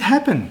 but it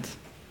happened.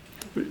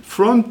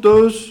 From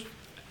those,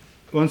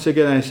 once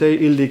again I say,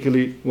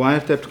 illegally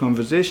wiretapped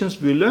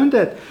conversations, we learned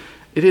that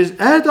it is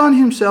Erdogan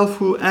himself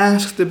who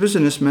asked the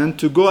businessman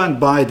to go and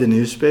buy the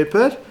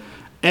newspaper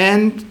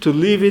and to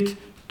leave it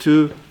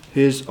to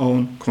his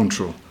own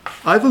control.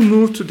 I will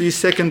move to the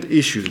second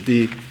issue,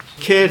 the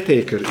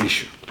caretaker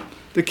issue.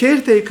 The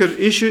caretaker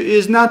issue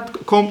is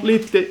not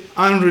completely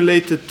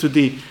unrelated to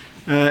the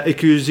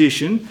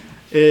accusation.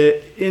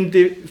 In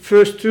the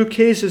first two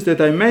cases that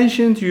I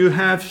mentioned, you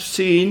have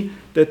seen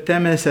that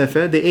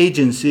TMSF, the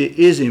agency,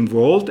 is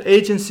involved. The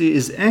agency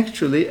is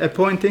actually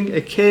appointing a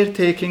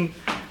caretaking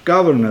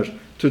governor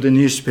to the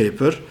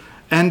newspaper,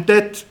 and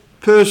that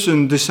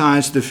person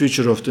decides the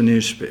future of the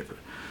newspaper.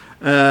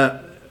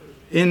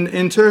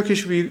 In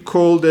Turkish, we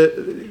call the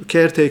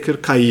caretaker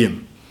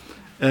kayyım.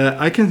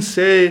 I can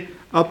say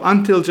up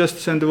until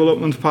Justice and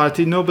Development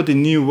Party, nobody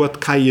knew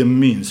what kayyım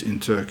means in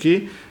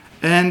Turkey,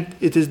 and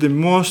it is the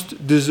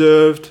most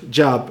deserved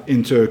job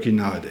in Turkey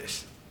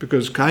nowadays,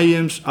 because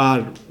kayyıms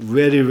are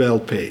very well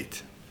paid,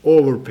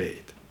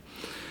 overpaid.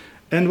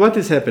 And what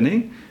is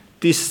happening?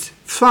 This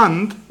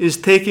fund is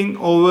taking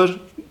over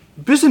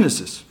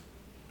businesses.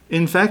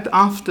 In fact,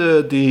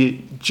 after the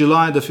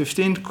July the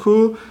 15th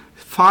coup,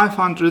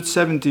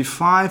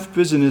 575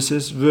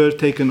 businesses were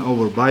taken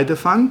over by the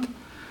fund,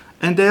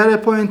 and they are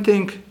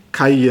appointing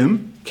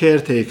kayyım,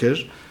 caretaker,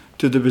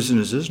 to the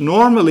businesses.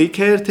 Normally,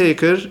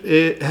 caretaker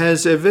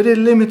has a very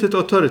limited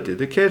authority.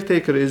 The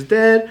caretaker is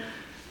there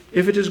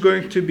if it is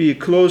going to be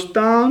closed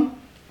down,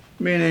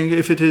 meaning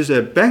if it is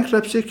a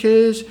bankruptcy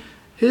case,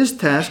 his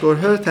task or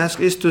her task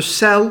is to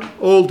sell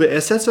all the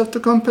assets of the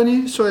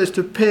company so as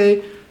to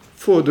pay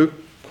for the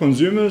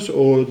consumers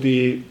or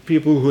the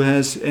people who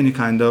has any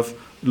kind of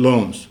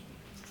loans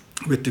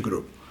with the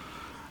group.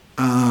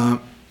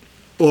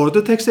 Or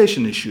the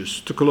taxation issues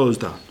to close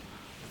down.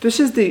 This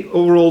is the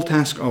overall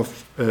task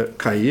of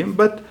kayyım,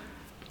 but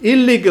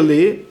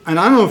illegally and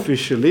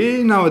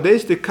unofficially,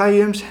 nowadays the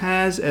kayyıms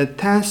has a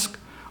task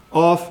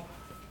of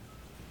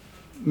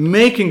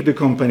making the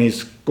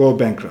companies go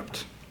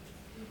bankrupt.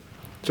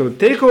 So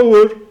take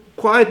over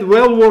quite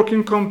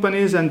well-working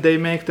companies and they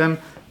make them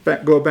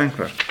go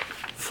bankrupt.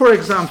 For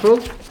example,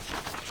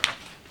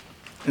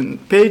 in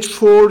page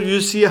 4, you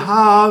see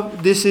how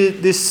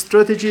this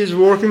strategy is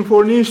working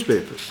for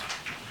newspapers.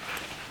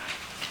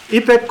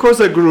 İpek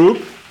Koza Group,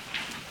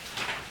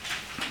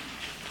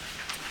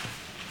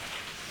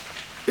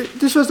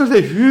 this was not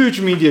a huge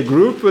media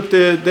group, but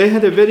they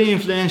had a very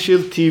influential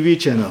TV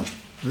channel.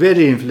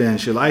 Very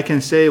influential. I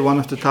can say one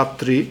of the top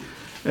 3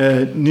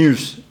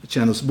 news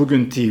channels,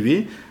 Bugün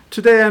TV.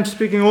 Today I'm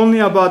speaking only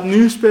about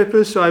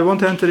newspapers, so I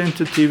won't enter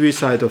into TV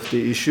side of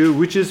the issue,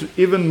 which is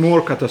even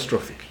more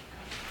catastrophic.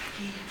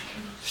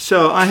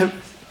 So I have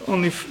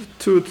only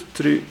 2 to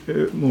 3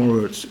 more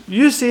words.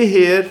 You see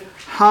here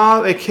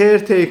how a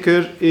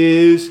caretaker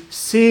is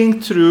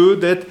seeing through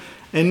that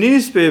a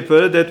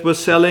newspaper that was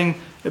selling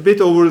a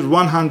bit over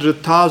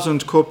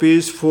 100,000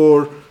 copies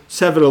for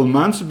several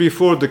months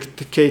before the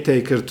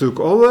caretaker took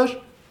over,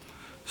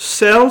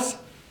 sells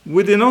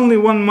within only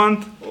 1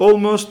 month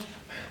almost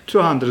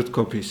 200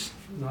 copies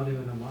Not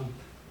even a month.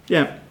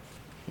 Yeah.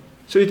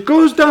 So it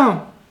goes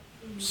down.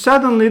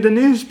 Suddenly the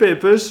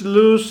newspapers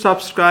lose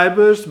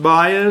subscribers,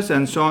 buyers,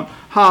 and so on.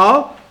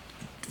 How?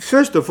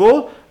 First of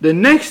all, the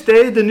next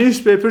day the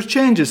newspaper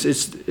changes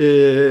its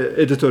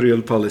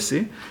editorial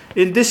policy.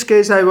 In this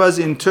case, I was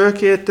in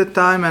Turkey at the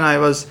time, and I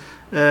was,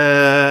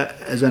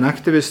 as an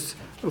activist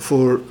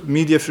for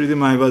media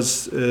freedom, I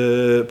was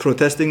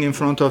protesting in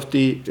front of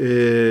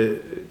the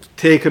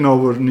taken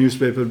over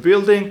newspaper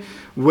building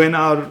when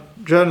our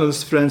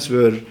journalist friends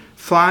were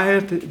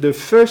fired. The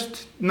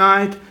first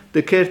night,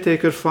 the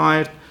caretaker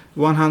fired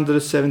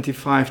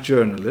 175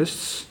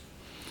 journalists.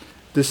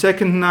 The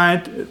second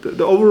night,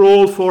 the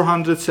overall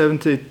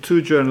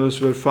 472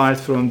 journalists were fired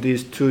from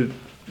these two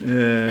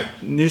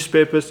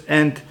newspapers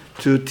and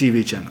two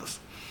TV channels.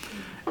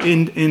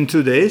 In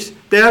 2 days,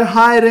 they are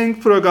hiring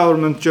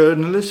pro-government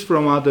journalists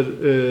from other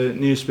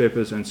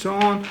newspapers and so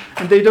on,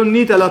 and they don't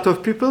need a lot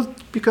of people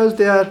because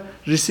they are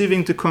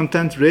receiving the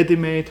content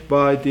ready-made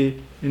by the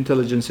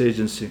intelligence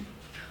agency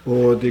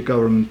or the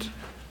government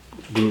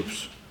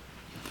groups.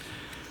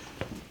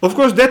 Of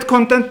course, that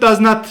content does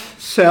not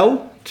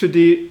sell to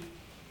the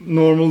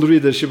normal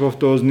readership of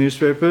those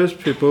newspapers.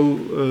 People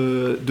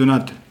do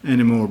not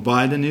anymore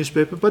buy the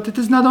newspaper, but it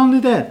is not only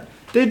that.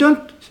 They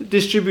don't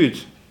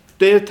distribute.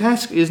 Their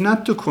task is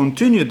not to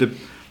continue the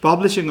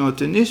publishing of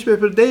the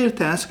newspaper. Their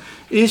task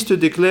is to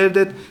declare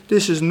that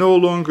this is no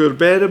longer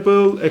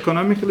bearable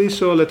economically,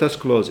 so let us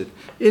close it.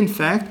 In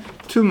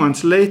fact, 2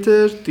 months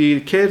later,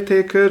 the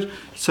caretaker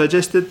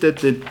suggested that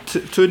the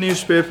two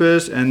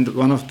newspapers and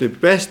one of the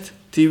best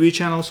TV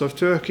channels of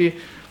Turkey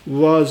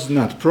was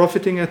not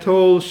profiting at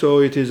all, so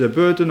it is a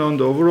burden on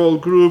the overall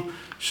group,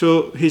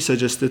 so he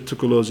suggested to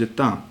close it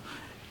down.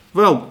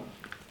 Well,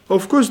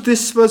 of course,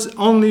 this was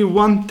only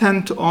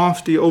 1/10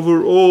 of the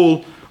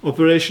overall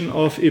operation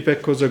of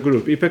İpek Koza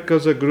Group. İpek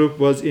Koza Group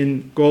was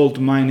in gold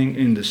mining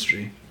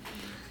industry,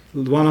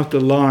 one of the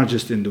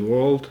largest in the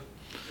world.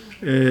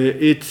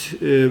 It's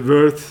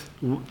worth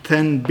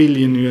 $10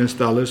 billion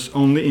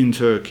only in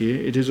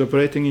Turkey. It is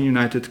operating in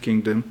United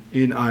Kingdom,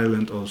 in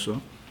Ireland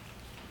also.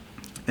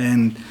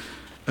 And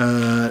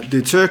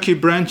the Turkey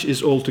branch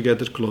is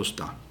altogether closed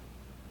down.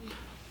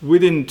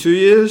 Within 2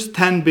 years,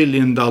 $10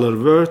 billion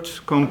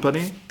worth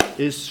company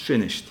is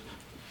finished.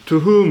 To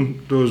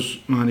whom those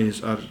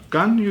monies are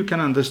gone, you can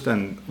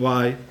understand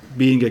why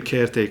being a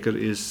caretaker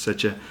is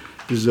such a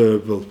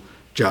desirable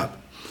job.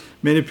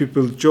 Many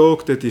people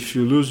joke that if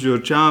you lose your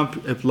job,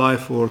 apply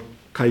for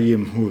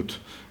Kayyimhood,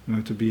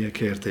 to be a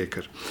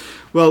caretaker.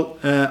 Well,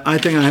 I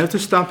think I have to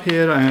stop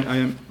here. I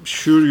am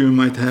sure you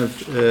might have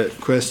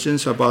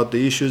questions about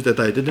the issues that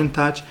I didn't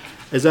touch.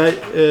 As I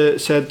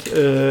said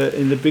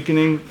in the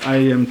beginning,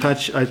 I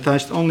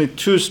touched only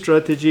 2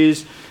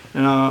 strategies.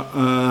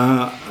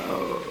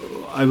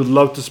 I would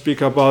love to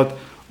speak about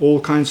all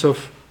kinds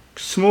of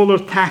smaller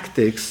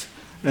tactics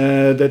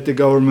that the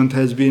government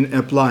has been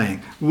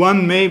applying.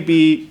 One may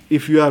be,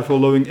 if you are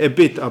following a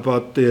bit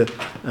about the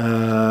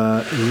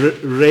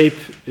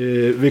rape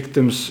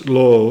victims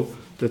law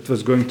that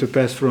was going to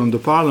pass from the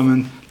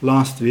parliament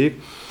last week,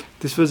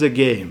 this was a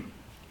game.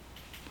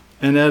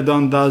 And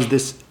Erdogan does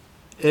this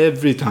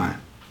every time.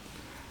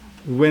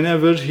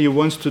 Whenever he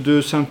wants to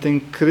do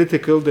something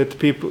critical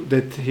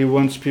that he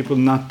wants people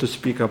not to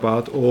speak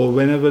about, or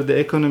whenever the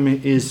economy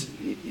is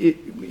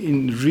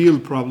in real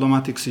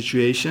problematic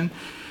situation,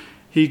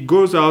 he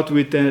goes out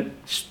with a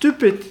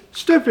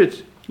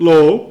stupid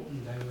law,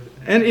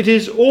 and it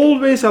is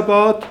always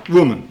about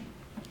women.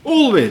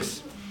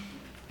 Always.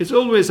 It's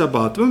always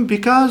about women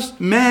because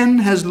men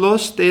has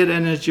lost their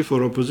energy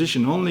for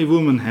opposition. Only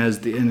women has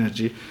the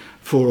energy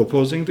for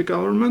opposing the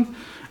government.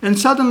 And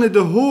suddenly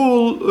the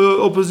whole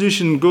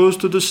opposition goes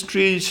to the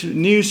streets,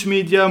 news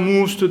media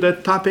moves to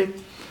that topic.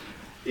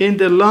 In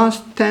the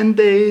last 10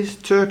 days,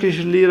 Turkish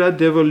lira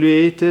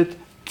devaluated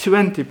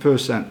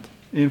 20%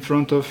 in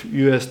front of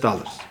US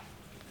dollars.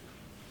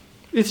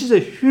 It is a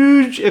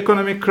huge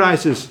economic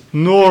crisis,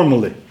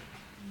 normally.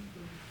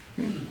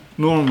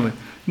 Normally.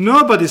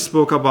 Nobody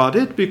spoke about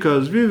it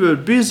because we were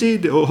busy,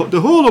 the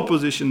whole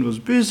opposition was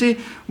busy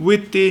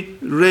with the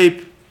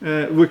rape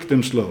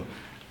victims law.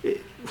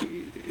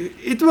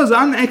 It was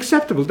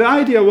unacceptable. The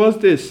idea was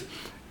this: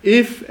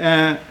 if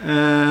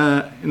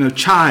a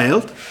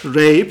child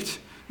raped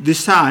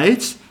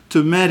decides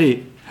to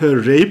marry her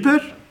raper,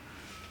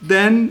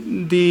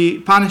 then the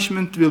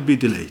punishment will be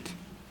delayed.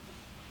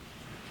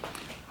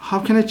 How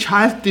can a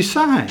child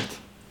decide,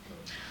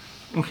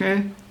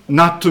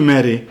 not to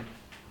marry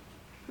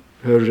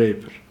her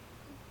raper?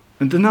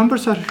 And the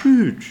numbers are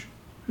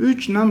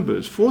huge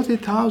numbers.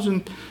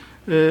 40,000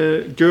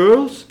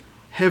 girls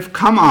have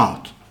come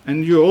out.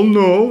 And you all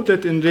know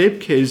that in rape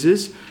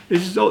cases,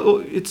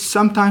 it's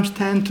sometimes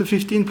 10 to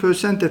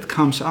 15% that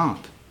comes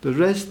out. The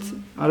rest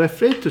are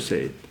afraid to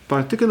say it,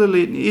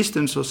 particularly in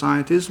Eastern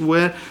societies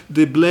where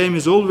the blame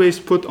is always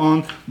put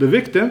on the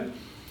victim.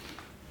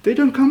 They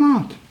don't come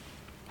out.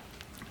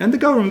 And the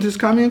government is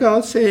coming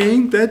out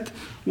saying that,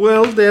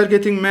 well, they are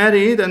getting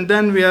married and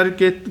then we are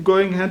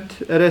going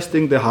at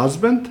arresting the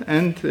husband,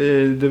 and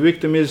the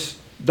victim is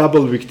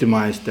double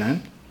victimized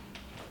then.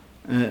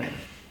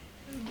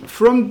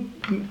 From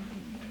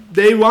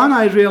day one,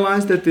 I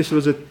realized that this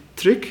was a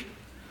trick,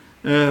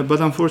 but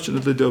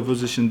unfortunately the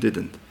opposition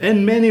didn't.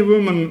 And many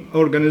women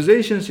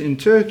organizations in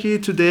Turkey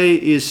today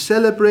is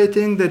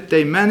celebrating that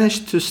they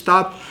managed to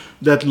stop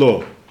that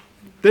law.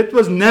 That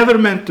was never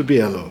meant to be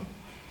a law.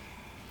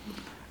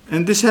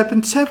 And this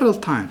happened several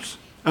times.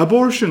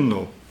 Abortion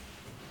law.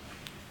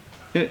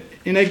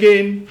 In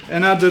again,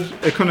 another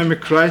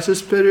economic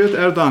crisis period,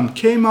 Erdogan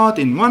came out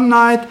in one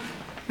night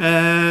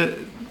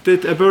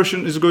that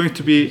abortion is going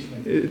to be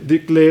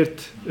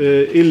declared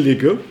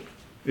illegal.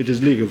 It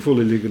is legal,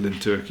 fully legal in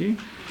Turkey.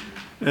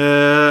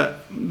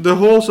 The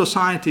whole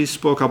society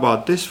spoke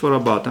about this for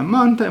about a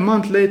month. A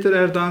month later,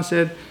 Erdogan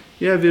said,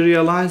 yeah, we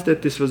realized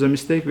that this was a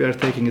mistake, we are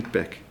taking it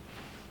back.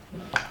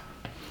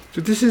 So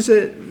this is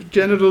a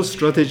general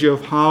strategy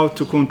of how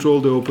to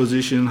control the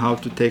opposition, how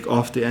to take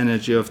off the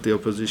energy of the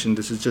opposition.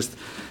 This is just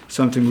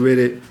something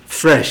very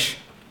fresh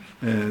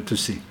to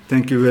see.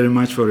 Thank you very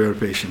much for your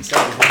patience.